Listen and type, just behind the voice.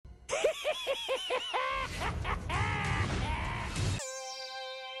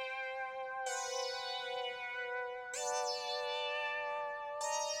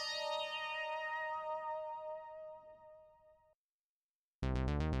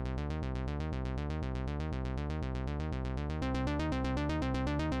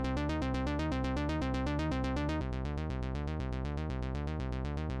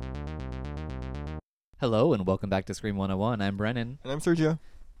Hello and welcome back to Scream 101. I'm Brennan, And I'm Sergio.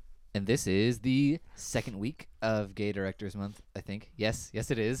 and this is the second week of Gay Directors Month, I think. Yes,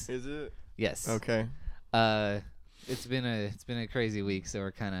 it is. Is it? Yes. Okay. It's been a crazy week, so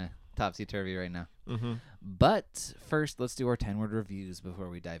we're kind of topsy-turvy right now. Mm-hmm. But first, let's do our 10-word reviews before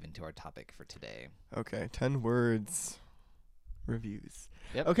we dive into our topic for today. Okay, 10 words reviews.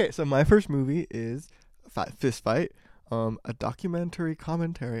 Yep. Okay, so my first movie is Fist Fight, a documentary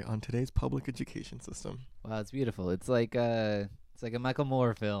commentary on today's public education system. Wow, it's beautiful. It's like a Michael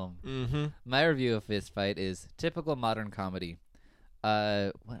Moore film. Mm-hmm. My review of Fist Fight is typical modern comedy.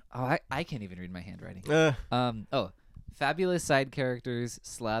 I can't even read my handwriting. Fabulous side characters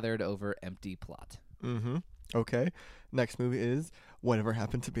slathered over empty plot. Mm-hmm. Okay. Next movie is Whatever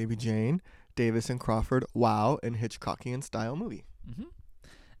Happened to Baby Jane, Davis and Crawford, wow, and Hitchcockian style movie. Mm-hmm.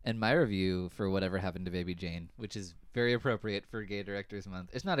 And my review for Whatever Happened to Baby Jane, which is very appropriate for Gay Directors Month.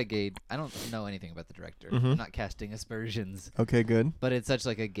 It's not a gay. I don't know anything about the director. Mhm. I'm not casting aspersions, Okay, good. but it's such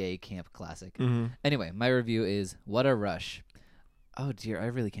like a gay camp classic. Mm-hmm. Anyway, my review is What a Rush. Oh dear, I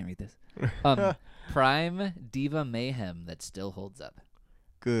really can't read this. Prime diva mayhem that still holds up.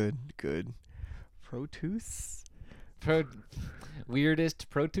 Good. Protus? Weirdest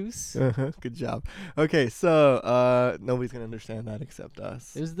Protus. Uh-huh. Good job. Okay, so nobody's gonna understand that except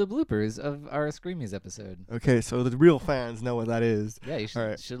us. It was the bloopers of our Screamies episode. Okay, so the real fans know what that is. Yeah, you All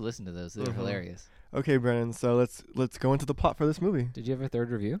right. should listen to those. They're Mhm. hilarious. Okay, Brennan. So let's go into the plot for this movie. Did you have a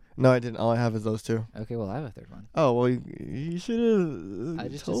third review? No, I didn't. All I have is those two. Okay, well I have a third one. Oh well, you should have. I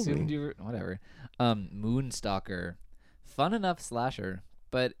just told assumed me. you were whatever. Moonstalker, fun enough slasher,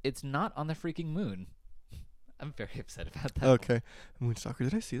 but it's not on the freaking moon. I'm very upset about that. Okay, Moonstalker.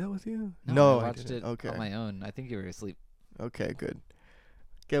 Did I see that with you? No, I watched didn't. it Okay. on my own. I think you were asleep. Okay, good.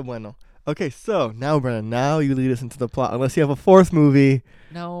 Que bueno. Okay, so now Brennan, now you lead us into the plot. Unless you have a fourth movie.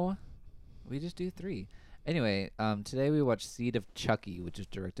 No, we just do 3. Anyway, today we watched Seed of Chucky, which is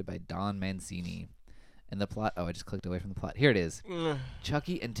directed by Don Mancini. And the plot, I just clicked away from the plot. Here it is.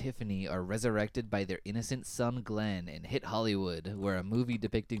 Chucky and Tiffany are resurrected by their innocent son Glenn and hit Hollywood, where a movie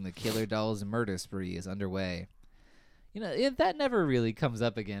depicting the killer doll's murder spree is underway. You know, that never really comes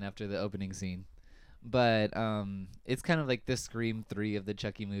up again after the opening scene. But it's kind of like the Scream 3 of the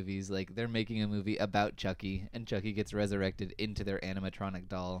Chucky movies. Like, they're making a movie about Chucky, and Chucky gets resurrected into their animatronic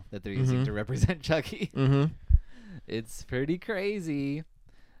doll that they're using Mhm. to represent Chucky. Mm-hmm. It's pretty crazy.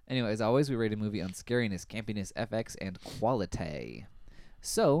 Anyway, as always, we rate a movie on scariness, campiness, FX, and quality.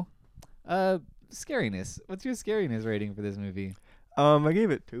 So, scariness. What's your scariness rating for this movie? I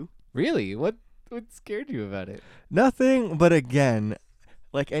gave it 2. Really? What scared you about it? Nothing, but again,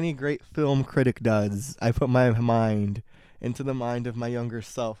 like any great film critic does, I put my mind into the mind of my younger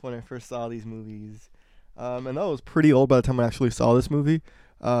self when I first saw these movies. And that was pretty old by the time I actually saw this movie.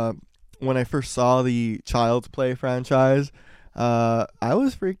 When I first saw the Child's Play franchise, I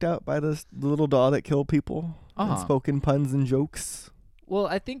was freaked out by the little doll that killed people and Uh-huh. spoke in puns and jokes. Well,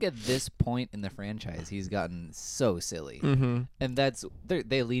 I think at this point in the franchise, he's gotten so silly, Mm-hmm. and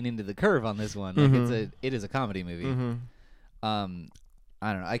they lean into the curve on this one. Like Mhm. it is a comedy movie. Mm-hmm.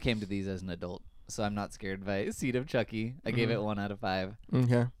 I don't know. I came to these as an adult, so I'm not scared by Seed of Chucky. I gave Mhm. it 1 out of 5.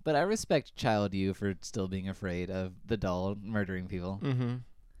 Okay. But I respect child you for still being afraid of the doll murdering people. Mm-hmm.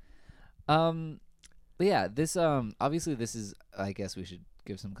 But yeah, this obviously this is, I guess we should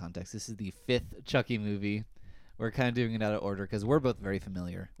give some context. This is the 5th Chucky movie. We're kind of doing it out of order because we're both very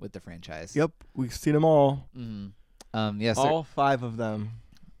familiar with the franchise. Yep, we've seen them all. Mm-hmm. Yeah, All 5 of them.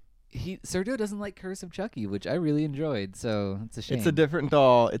 Sergio doesn't like Curse of Chucky, which I really enjoyed, so it's a shame. It's a different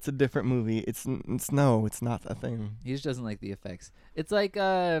doll. It's a different movie. It's not a thing. He just doesn't like the effects. It's like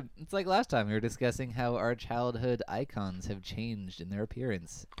last time we were discussing how our childhood icons have changed in their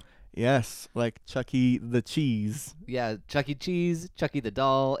appearance. Yes, like Chucky the cheese. Yeah, Chuck E. Cheese, Chucky the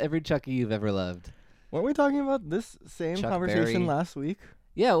doll, every Chucky you've ever loved. Weren't we talking about this same Chuck conversation Berry. last week?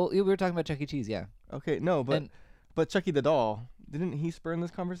 Yeah, well, we were talking about Chuck E. Cheese, yeah. Okay, no, And- but Chucky the doll. Didn't he spurn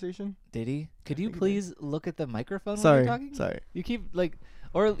this conversation? Did he? Could you think he did. please look at the microphone when Sorry, you're talking? sorry. You keep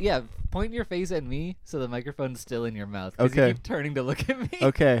point your face at me so the microphone's still in your mouth. 'Cause Okay. You keep turning to look at me.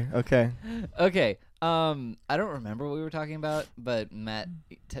 Okay. Okay. I don't remember what we were talking about, but Matt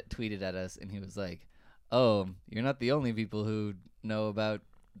tweeted at us and he was like, "Oh, you're not the only people who know about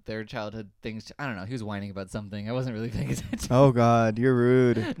their childhood things." I don't know. He was whining about something. I wasn't really paying attention. Oh God, you're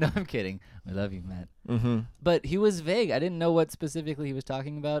rude. No, I'm kidding. I love you, Matt. Mm-hmm. But he was vague. I didn't know what specifically he was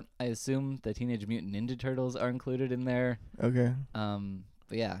talking about. I assume the Teenage Mutant Ninja Turtles are included in there. Okay.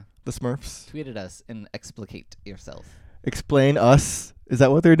 But yeah, The Smurfs. tweet at us and explicate yourself. Explain us. Is that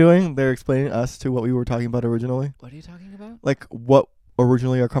what they're doing? They're explaining us to what we were talking about originally? What are you talking about? Like what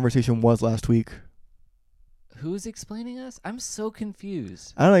originally our conversation was last week. Who's explaining us? I'm so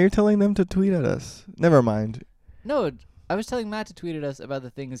confused. I don't know. You're telling them to tweet at us. Never mind. No, I was telling Matt to tweet at us about the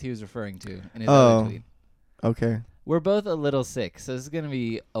things he was referring to in his Oh. other tweet. Okay. We're both a little sick, so this is gonna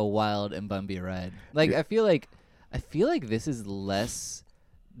be a wild and bumpy ride. Like, Yeah. I feel like this is less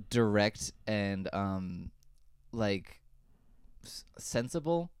direct and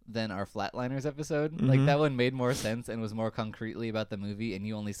sensible than our Flatliners episode. Like, Mhm. that one made more sense and was more concretely about the movie, and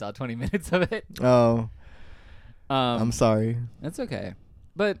you only saw 20 minutes of it. Oh, I'm sorry. That's okay.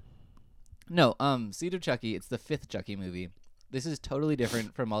 But no, Seed of Chucky, it's the 5th Chucky movie. This is totally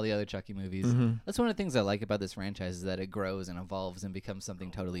different from all the other Chucky movies. Mhm. That's one of the things I like about this franchise is that it grows and evolves and becomes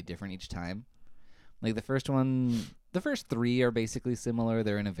something totally different each time. Like the first 3 are basically similar.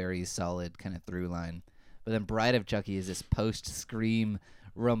 They're in a very solid kind of through line. But then Bride of Chucky is this post-Scream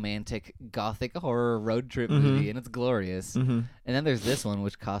romantic gothic horror road trip movie, and it's glorious. Mhm. And then there's this one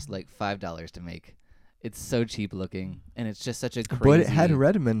which cost like $5 to make. It's so cheap looking, and it's just such a crazy. But it had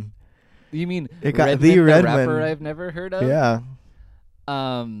Redman. You mean It got Redman, the Redman. rapper I've never heard of? Yeah.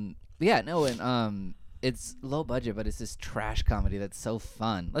 Yeah, no, and it's low budget, but it's this trash comedy that's so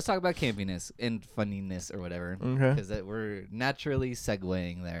fun. Let's talk about campiness and funniness or whatever, Okay. because we're naturally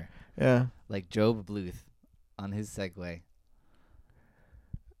segueing there, Yeah. like Job Bluth on his segue.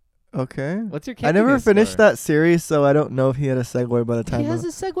 Okay. What's your? I never campiness finished score? that series, so I don't know if he had a segue by the time. He has a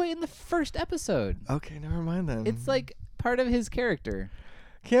segue in the first episode. Okay, never mind then. It's like part of his character.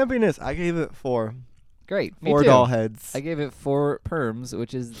 Campiness. I gave it 4. Great. Me 4 too. doll heads. I gave it 4 perms,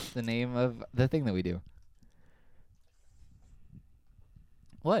 which is the name of the thing that we do.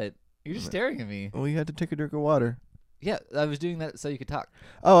 What? You're just staring at me. We had to take a drink of water. Yeah, I was doing that so you could talk.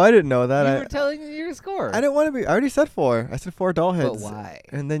 Oh, I didn't know that. You were telling me your score. I didn't want to be. I already said 4. I said 4 doll But heads. why?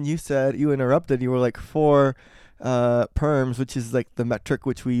 And then you interrupted. You were like 4 perms, which is like the metric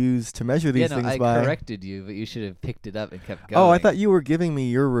which we use to measure these things I by. corrected you, but you should have picked it up and kept going. Oh, I thought you were giving me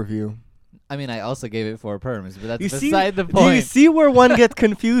your review. I mean, I also gave it 4 perms, but that's You see, beside the do point. you see where one gets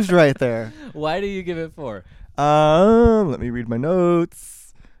confused right there? Why do you give it 4? Let me read my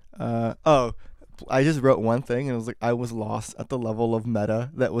notes. I just wrote one thing, and it was like I was lost at the level of meta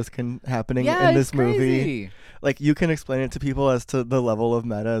that was happening in this it's crazy. movie. Like, you can explain it to people as to the level of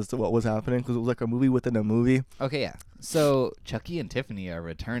meta as to what was happening, because it was like a movie within a movie. Okay, yeah. So Chucky and Tiffany are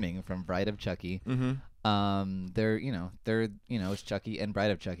returning from Bride of Chucky. Mm-hmm. They're it's Chucky and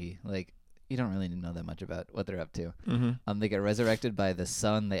Bride of Chucky. Like, you don't really know that much about what they're up to. Mm-hmm. They get resurrected by the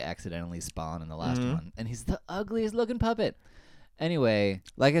son they accidentally spawn in the last Mhm. one, and he's the ugliest looking puppet. Anyway,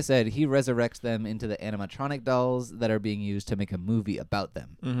 like I said, he resurrects them into the animatronic dolls that are being used to make a movie about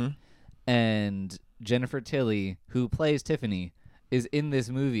them. Mm-hmm. And Jennifer Tilly, who plays Tiffany, is in this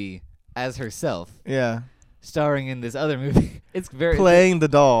movie as herself, Yeah. starring in this other movie. It's very Playing the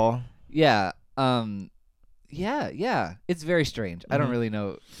doll. yeah. Yeah. It's very strange. I don't Mhm. really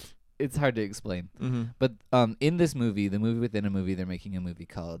know. It's hard to explain. Mm-hmm. But in this movie, the movie within a movie, they're making a movie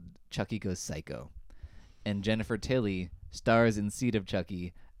called Chucky Goes Psycho. And Jennifer Tilly stars in Seed of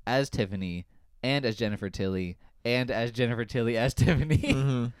Chucky as Tiffany and as Jennifer Tilly and as Jennifer Tilly as Tiffany.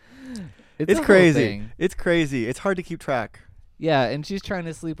 Mm-hmm. It's It's a whole crazy. thing. It's crazy. It's hard to keep track. Yeah, and she's trying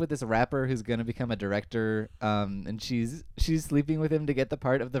to sleep with this rapper who's going to become a director. And she's sleeping with him to get the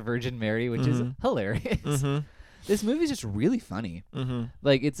part of the Virgin Mary, which is Mhm. hilarious. Mm-hmm. This movie's just really funny. Mm-hmm.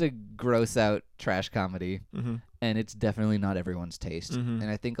 Like, it's a gross out trash comedy. Mm-hmm. And it's definitely not everyone's taste. Mhm. And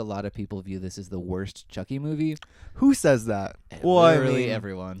I think a lot of people view this as the worst Chucky movie. Who says that? Well, Literally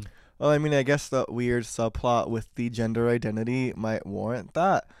everyone. I mean, I guess the weird subplot with the gender identity might warrant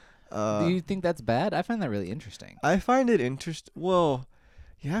that. Do you think that's bad? I find that really interesting. I find it interesting. Well,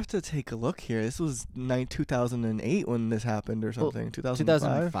 you have to take a look here. This was 2008 when this happened, or something. 2005.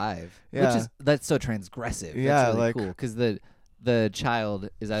 2005. Yeah. Which is that's so transgressive. Yeah, that's really like- cool because the child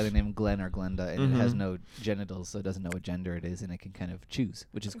is either named Glenn or Glenda, and it has Mhm. no genitals, so it doesn't know what gender it is, and it can kind of choose,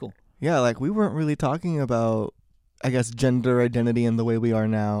 which is cool. Yeah, like we weren't really talking about, I guess, gender identity in the way we are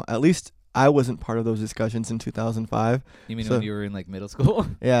now. At least I wasn't part of those discussions in 2005. You mean So- when you were in like middle school?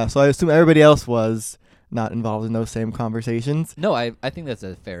 Yeah, so I assume everybody else was not involved in those same conversations. No, I think that's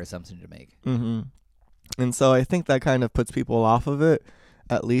a fair assumption to make. Mm-hmm. And so I think that kind of puts people off of it,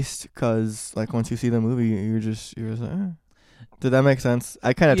 at least because, like, once you see the movie, you're just like, eh. Did that make sense?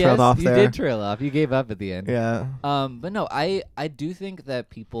 I kind of trailed off you there. did trail off. You gave up at the end. Yeah. But no, I do think that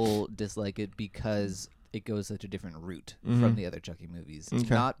people dislike it because it goes such a different route from Mhm. the other Chucky movies. Okay.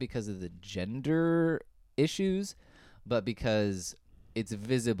 Not because of the gender issues, but because it's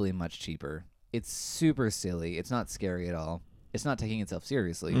visibly much cheaper. It's super silly. It's not scary at all. It's not taking itself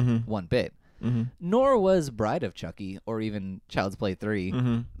seriously Mhm. one bit. Mm-hmm. Nor was Bride of Chucky or even Child's Play 3,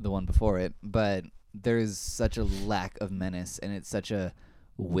 Mm-hmm. the one before it. But there's such a lack of menace, and it's such a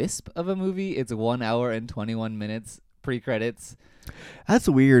wisp of a movie. It's 1 hour and 21 minutes pre-credits. That's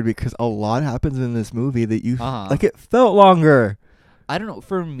weird because a lot happens in this movie that you Uh-huh. like. It felt longer. I don't know.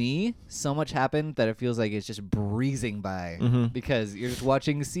 For me, so much happened that it feels like it's just breezing by because you're just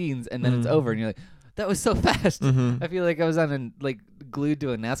watching scenes and then it's over and you're like, that was so fast. I feel like I was on glued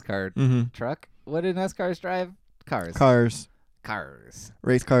to a NASCAR truck. What do NASCARs drive? Cars.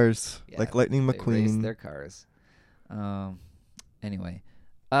 Race cars, Yeah, like Lightning they race McQueen. their cars. Anyway,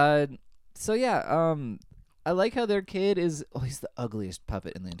 so yeah, I like how their kid is. Oh, he's the ugliest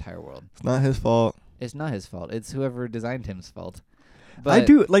puppet in the entire world. It's not his fault. It's not his fault. It's whoever designed him's fault. But I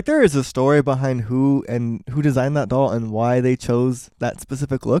do like. There is a story behind who designed that doll and why they chose that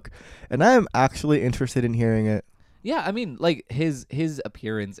specific look, and I am actually interested in hearing it. Yeah, I mean, like his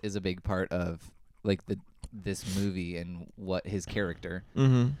appearance is a big part of like this movie and what his character.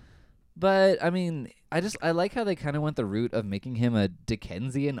 But I mean, I like how they kind of went the route of making him a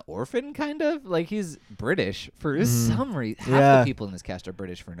Dickensian orphan, kind of like he's British for some reason. Half the people in this cast are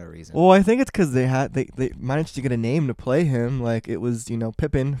British for no reason. Well, I think it's because they managed to get a name to play him. Like it was,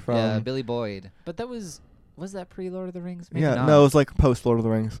 Pippin from Billy Boyd. But that was that pre Lord of the Rings? Maybe yeah, not. no, it was like post Lord of the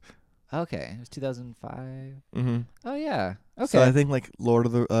Rings. Okay, it was 2005. Oh yeah. Okay. So I think like Lord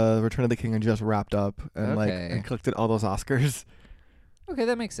of the Return of the King had just wrapped up and Okay. and collected all those Oscars. Okay,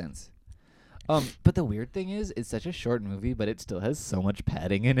 that makes sense. But the weird thing is, it's such a short movie, but it still has so much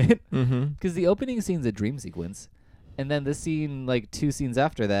padding in it. Because the opening scene's a dream sequence, and then the scene, like 2 scenes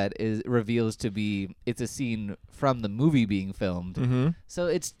after that, reveals to be it's a scene from the movie being filmed. So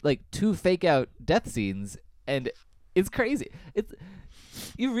it's like 2 fake out death scenes, and it's crazy.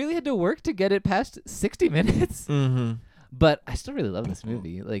 You really had to work to get it past 60 minutes. But I still really love this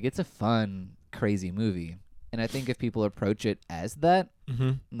movie. Like it's a fun, crazy movie. And I think if people approach it as that,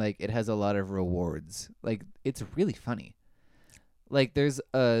 like it has a lot of rewards. Like it's really funny. Like there's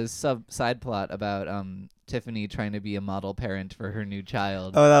a side plot about Tiffany trying to be a model parent for her new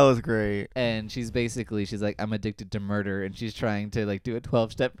child. Oh, that was great. And she's like, I'm addicted to murder, and she's trying to like do a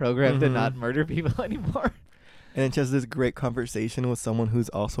 12-step program to not murder people anymore. And she has this great conversation with someone who's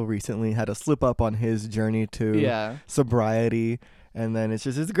also recently had a slip up on his journey to sobriety, and then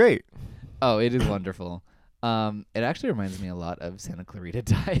it's great. Oh, it is wonderful. It actually reminds me a lot of Santa Clarita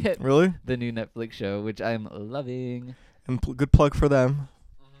Diet. Really? The new Netflix show, which I'm loving. And good plug for them.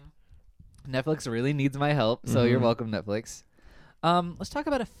 Netflix really needs my help, so you're welcome, Netflix. Let's talk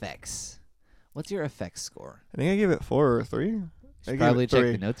about effects. What's your effects score? I think I gave it 4 or 3. Should probably check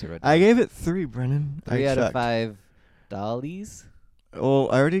the notes you wrote down. I gave it 3, Brennan. 3 out of 5 dollies? Well,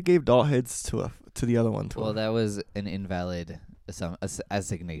 I already gave doll heads to the other one. Well, that was an invalid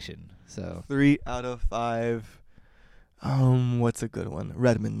assignation. So 3 out of 5. What's a good one?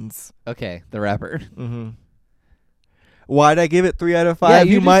 Redmond's. Okay, the rapper. Why'd I give it 3 out of 5? Yeah,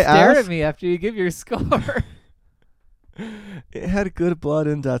 you might just stare ask. at me after you give your score. It had good blood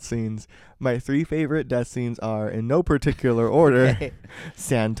and death scenes. My 3 favorite death scenes are, in no particular order, Okay.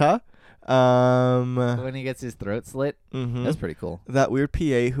 Santa. When he gets his throat slit, that's pretty cool. That weird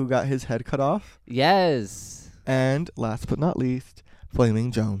PA who got his head cut off. Yes. And last but not least,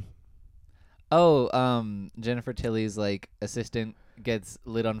 Flaming Joan. Oh, Jennifer Tilly's like assistant gets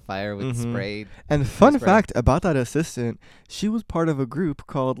lit on fire with spray. And fun fact about that assistant, she was part of a group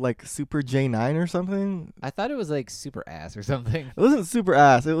called like Super J9 or something. I thought it was like Super Ass or something. It wasn't Super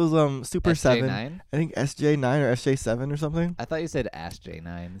Ass. It was Super 7. SJ9? I think SJ9 or SJ7 or something. I thought you said Ass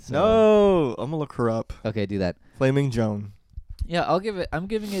J9. So. No, I'm gonna look her up. Okay, do that. Flaming Joan. Yeah, I'm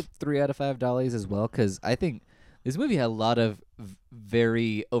giving it 3 out of 5 dollies as well, because I think this movie had a lot of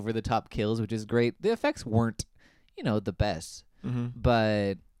very over the top kills, which is great. The effects weren't, the best.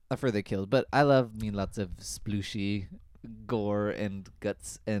 But for the kills, but I love me lots of splooshy gore and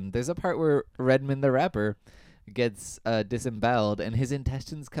guts. And there's a part where Redmond the rapper gets disemboweled and his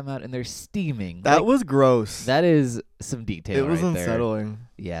intestines come out and they're steaming. That was gross. That is some detail. It was right unsettling.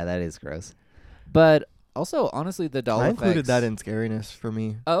 There. Yeah, that is gross. But also, honestly, the doll effects. I included that in scariness for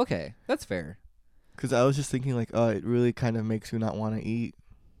me. Oh, okay, that's fair. Because I was just thinking like, oh, it really kind of makes you not want to eat.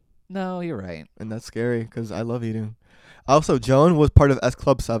 No, you're right. And that's scary because I love eating. Also, Joan was part of S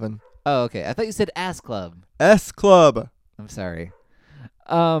Club 7. Oh, okay. I thought you said Ass Club. S Club. I'm sorry.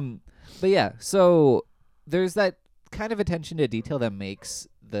 But yeah, so there's that kind of attention to detail that makes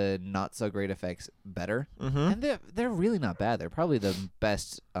the not so great effects better. And they're really not bad. They're probably the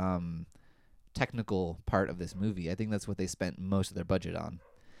best technical part of this movie. I think that's what they spent most of their budget on.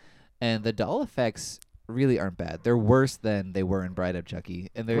 And the doll effects really aren't bad. They're worse than they were in Bride of Chucky.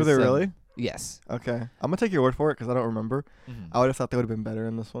 And Were they really? Yes. Okay. I'm gonna take your word for it because I don't remember. Mhm. I would have thought they would have been better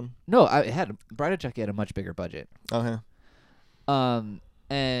in this one. No, Bride of Chucky had a much bigger budget. Okay.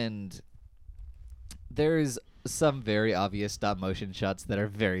 And there's some very obvious stop motion shots that are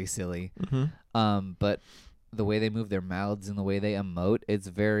very silly. Mm-hmm. But the way they move their mouths and the way they emote, it's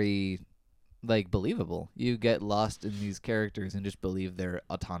very believable. You get lost in these characters and just believe they're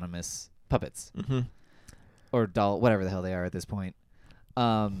autonomous puppets Mm-hmm. or doll, whatever the hell they are at this point.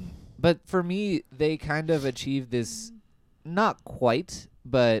 But for me, they kind of achieve this, not quite,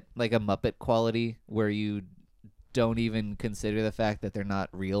 but like a Muppet quality where you don't even consider the fact that they're not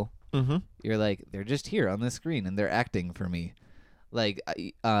real. Mm-hmm. You're like, they're just here on the screen and they're acting for me. You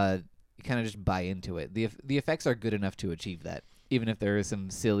kind of just buy into it. The effects are good enough to achieve that, even if there are some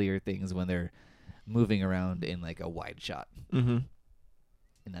sillier things when they're moving around in like a wide shot. Mm-hmm.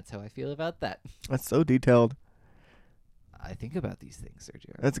 And that's how I feel about that. That's so detailed. I think about these things,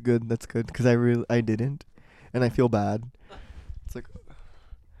 Sergio. That's good. That's good because I didn't, and I feel bad. It's like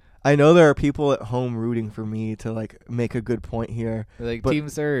I know there are people at home rooting for me to like make a good point here. Like but Team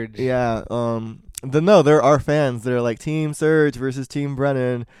Surge. Yeah. There are fans that are like Team Surge versus Team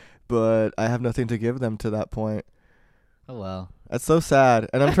Brennan, but I have nothing to give them to that point. Oh well. That's so sad.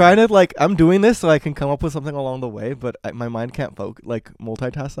 And I'm trying to I'm doing this so I can come up with something along the way, but my mind can't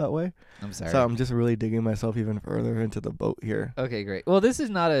multitask that way. I'm sorry. So I'm just really digging myself even further into the boat here. Okay, great. Well, this is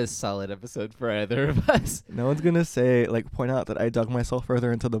not a solid episode for either of us. No one's gonna point out that I dug myself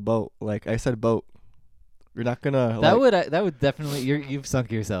further into the boat. Like I said, boat. You're not gonna. That would definitely. You've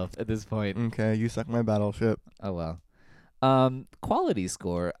sunk yourself at this point. Okay, you suck my battleship. Oh well. Quality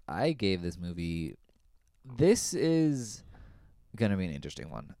score. I gave this movie. This is gonna be an interesting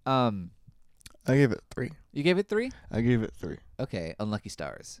one. I gave it 3. You gave it 3? I gave it 3. Okay, Unlucky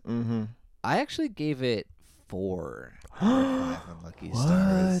Stars. Mm-hmm. I actually gave it 4 out of 5 Unlucky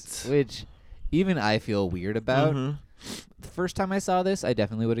Stars, which even I feel weird about. Mm-hmm. The first time I saw this, I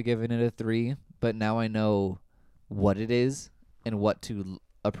definitely would have given it a 3, but now I know what it is and what to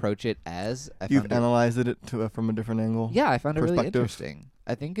approach it as. You've analyzed it from a different angle. Yeah, I found it really Perspective. interesting.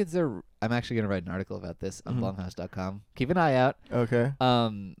 I think I'm actually going to write an article about this on Blumhouse.com. Keep an eye out. Okay.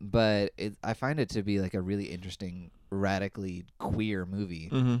 But I find it to be like a really interesting, radically queer movie.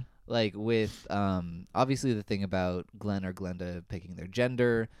 Mm-hmm. Like with obviously the thing about Glenn or Glenda picking their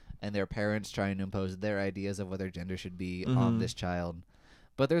gender and their parents trying to impose their ideas of what their gender should be on this child.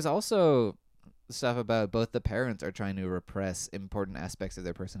 But there's also stuff about both the parents are trying to repress important aspects of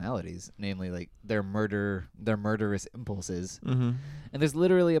their personalities, namely like their murderous impulses. Mm-hmm. And there's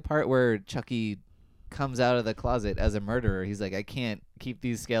literally a part where Chucky comes out of the closet as a murderer. He's like, I can't keep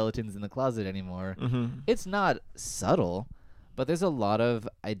these skeletons in the closet anymore. Mm-hmm. It's not subtle, but there's a lot of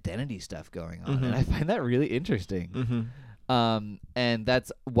identity stuff going on, and I find that really interesting. Mm-hmm. And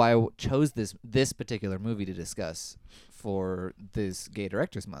that's why I chose this particular movie to discuss for this Gay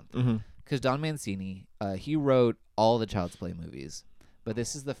Directors Month. Mm-hmm. Because Don Mancini, he wrote all the Child's Play movies, but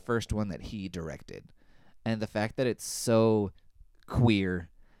this is the first one that he directed. And the fact that it's so queer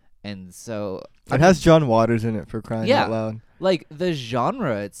and so... It has John Waters in it, for crying out loud. Like, the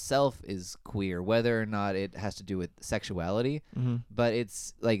genre itself is queer, whether or not it has to do with sexuality, but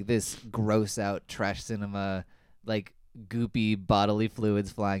it's like this gross out trash cinema, like goopy bodily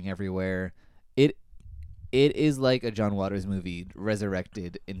fluids flying everywhere. It is like a John Waters movie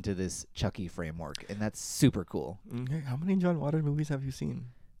resurrected into this Chucky framework, and that's super cool. Okay. How many John Waters movies have you seen?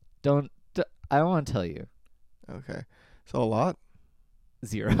 I don't want to tell you. Okay. So a lot?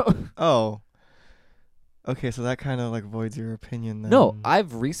 0. Oh. Okay, so that kind of voids your opinion then. No,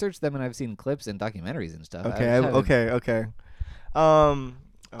 I've researched them and I've seen clips and documentaries and stuff. Okay, okay.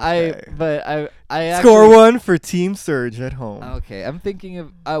 I score 1 for Team Surge at home. Okay, I'm thinking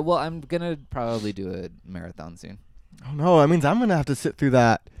of. I'm gonna probably do a marathon soon. Oh no, that means I'm gonna have to sit through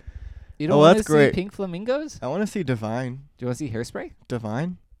that. You don't want to see Pink Flamingos? I want to see Divine. Do you want to see Hairspray?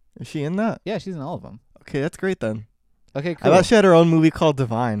 Divine? Is she in that? Yeah, she's in all of them. Okay, that's great then. Okay, cool. I thought she had her own movie called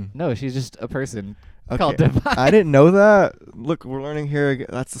Divine. No, she's just a person Okay. called Divine. I didn't know that. Look, we're learning here.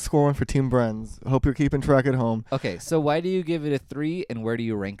 That's the score 1 for Team Brenz. Hope you're keeping track at home. Okay, so why do you give it a 3, and where do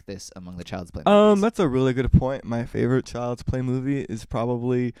you rank this among the Child's Play movies? That's a really good point. My favorite Child's Play movie is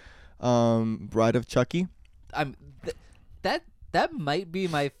probably Bride of Chucky. That might be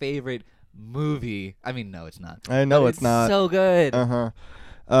my favorite movie. I mean, no, it's not. I know But it's not. So good.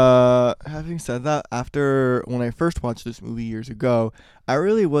 Having said that, when I first watched this movie years ago, I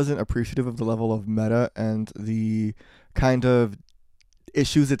really wasn't appreciative of the level of meta and the kind of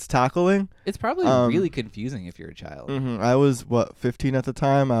issues it's tackling. It's probably really confusing if you're a child. I was 15 at the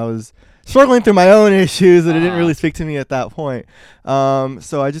time. I was struggling through my own issues that it didn't Ah. really speak to me at that point.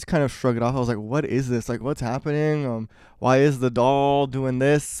 So I just kind of shrugged it off. I was like, what is this? Like, what's happening? Why is the doll doing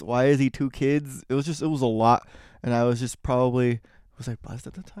this? Why is he 2 kids? It was a lot. And I was just probably, was I buzzed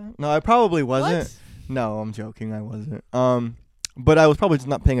at the time? No, I probably wasn't. What? No, I'm joking. I wasn't. But I was probably just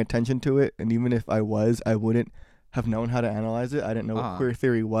not paying attention to it. And even if I was, I wouldn't have known how to analyze it. I didn't know what queer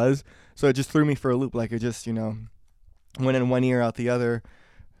theory was. So it just threw me for a loop. Like, it just, went in one ear, out the other,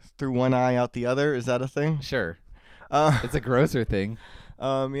 through one eye, out the other. Is that a thing? Sure. Uh, It's a grosser thing.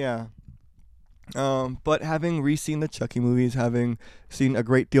 yeah. But having re-seen the Chucky movies, having seen a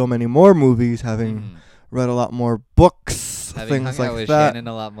great deal many more movies, having Mhm. read a lot more books, Having things hung out like with that. Shannon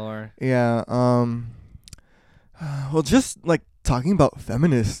a lot more. Yeah. Well, just like talking about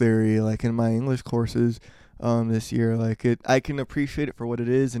feminist theory, like in my English courses, this year, like I can appreciate it for what it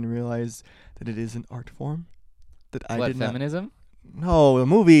is and realize that it is an art form. That I What, did not. feminism? No, the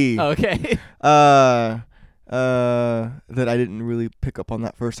movie. Oh, okay. That I didn't really pick up on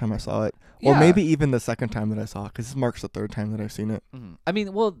that first time I saw it, or Yeah. maybe even the second time that I saw it, because this marks the 3rd time that I've seen it. Mhm. I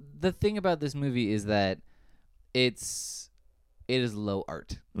mean, well, the thing about this movie is that it is low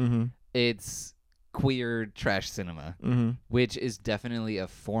art. Mm-hmm. It's queer trash cinema, Mm-hmm. which is definitely a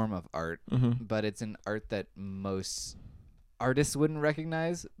form of art, Mm-hmm. but it's an art that most artists wouldn't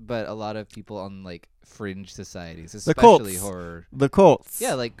recognize, but a lot of people on like fringe societies, The especially cults. horror. The cults.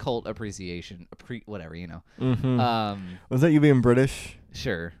 Yeah, like cult appreciation, whatever, Mm-hmm. Was that you being British?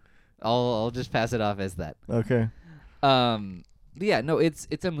 Sure. I'll just pass it off as that. Okay. But yeah, no, it's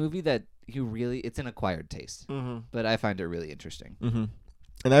a movie that it's an acquired taste, Mm-hmm. but I find it really interesting. Mm-hmm.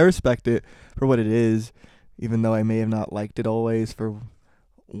 And I respect it for what it is, even though I may have not liked it always for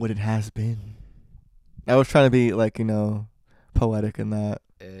what it has been. I was trying to be like, poetic in that.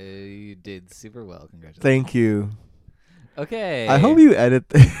 You did super well. Congratulations. Thank you. Okay. I hope you edit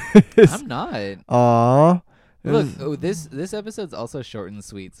this. I'm not. Aww. It Look, was- this episode's also short and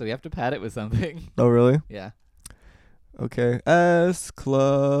sweet, so we have to pad it with something. Oh, really? Yeah. Okay. S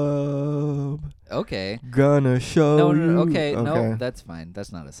Club. Okay. Gonna show No, you. okay, no, that's fine.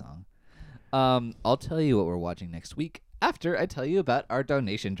 That's not a song. I'll tell you what we're watching next week after I tell you about our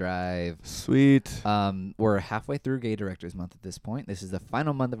donation drive. Sweet. We're halfway through Gay Directors Month at this point. This is the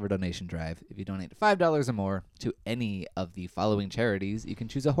final month of our donation drive. If you donate $5 or more to any of the following charities, you can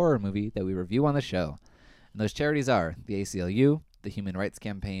choose a horror movie that we review on the show. And those charities are the ACLU, the Human Rights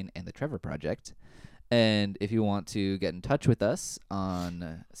Campaign, and the Trevor Project. And if you want to get in touch with us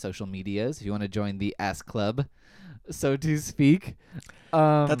on social medias, if you want to join the Ask Club, so to speak,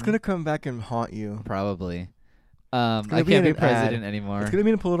 That's gonna come back and haunt you. probably. gonna I be can't in be an ad. president anymore. It's gonna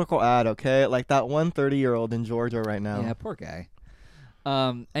be in a political ad, okay? Like that 130-year-old in Georgia right now. Yeah, poor guy.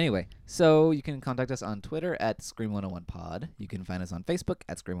 Anyway, so you can contact us on Twitter at Scream101pod. You can find us on Facebook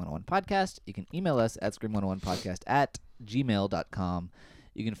at Scream101podcast. You can email us at Scream101podcast@gmail.com.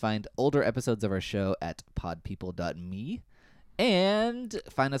 You can find older episodes of our show at podpeople.me. And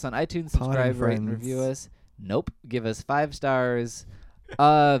find us on iTunes, Pod and subscribe, rate, and friends. review us. Nope. Give us 5 stars.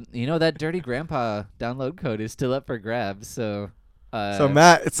 That Dirty Grandpa download code is still up for grabs, so... So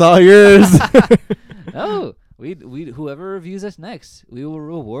Matt, it's all yours. No, we whoever reviews us next, we will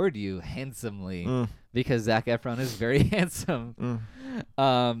reward you handsomely because Zac Efron is very handsome.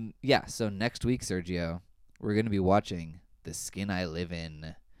 Yeah. So next week, Sergio, we're gonna be watching The Skin I Live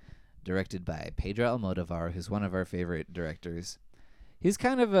In, directed by Pedro Almodovar, who's one of our favorite directors. He's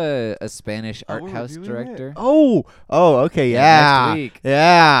kind of a Spanish art house director. Oh, okay, Yeah, yeah. next week.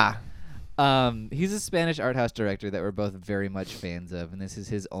 Yeah. He's a Spanish art house director that we're both very much fans of, and this is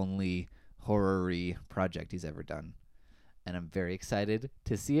his only horror-y project he's ever done. And I'm very excited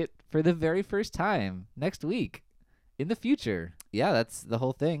to see it for the very first time next week in the future. Yeah, that's the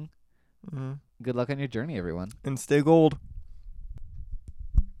whole thing. Good luck on your journey, everyone. And stay gold.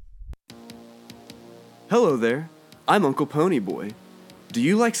 Hello there, I'm Uncle Ponyboy. Do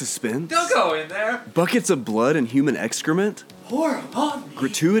you like suspense? Don't go in there! Buckets of blood and human excrement? Pour upon me!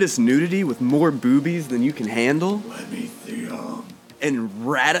 Gratuitous nudity with more boobies than you can handle? Let me see 'em. And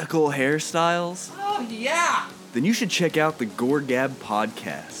radical hairstyles? Oh, yeah! Then you should check out the Gore Gab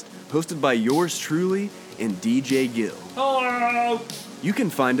podcast, hosted by yours truly and DJ Gill. Hello! You can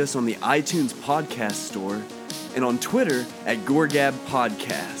find us on the iTunes podcast store and on Twitter at GoreGab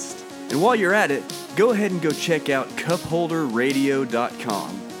Podcast. And while you're at it, go ahead and go check out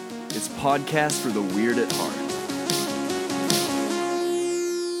cupholderradio.com. It's podcast for the weird at heart.